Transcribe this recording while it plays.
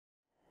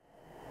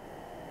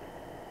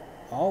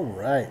All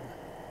right,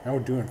 now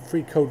we're doing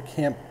Free Code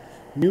Camp,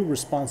 new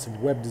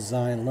responsive web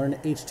design, learn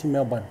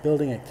HTML by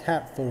building a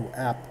cat photo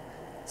app,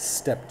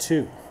 step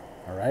 2.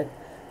 All right,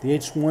 the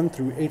H1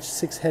 through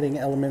H6 heading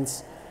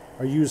elements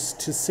are used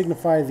to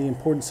signify the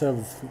importance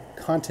of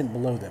content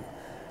below them.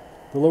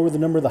 The lower the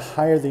number, the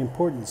higher the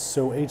importance,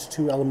 so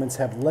H2 elements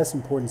have less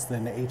importance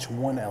than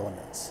H1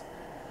 elements.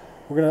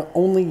 We're going to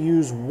only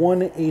use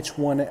one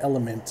H1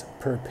 element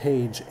per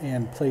page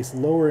and place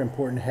lower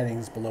important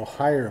headings below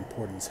higher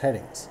importance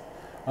headings.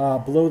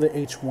 Below the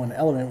H1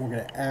 element, we're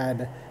going to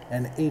add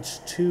an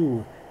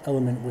H2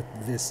 element with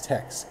this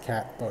text,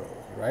 cat photos,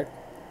 right?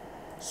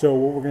 So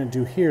what we're going to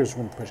do here is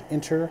we're going to push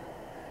enter,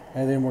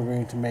 and then we're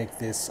going to make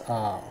this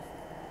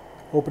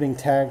opening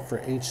tag for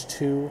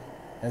H2,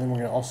 and then we're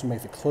going to also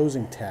make the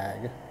closing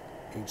tag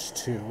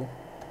H2.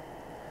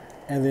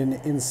 And then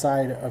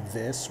inside of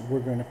this, we're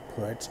going to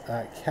put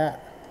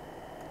cat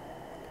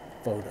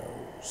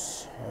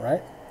photos. All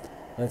right,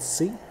 let's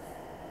see.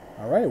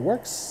 All right, it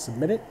works.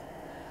 Submit it.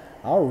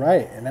 All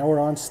right, and now we're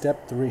on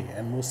step 3,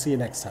 and we'll see you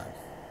next time.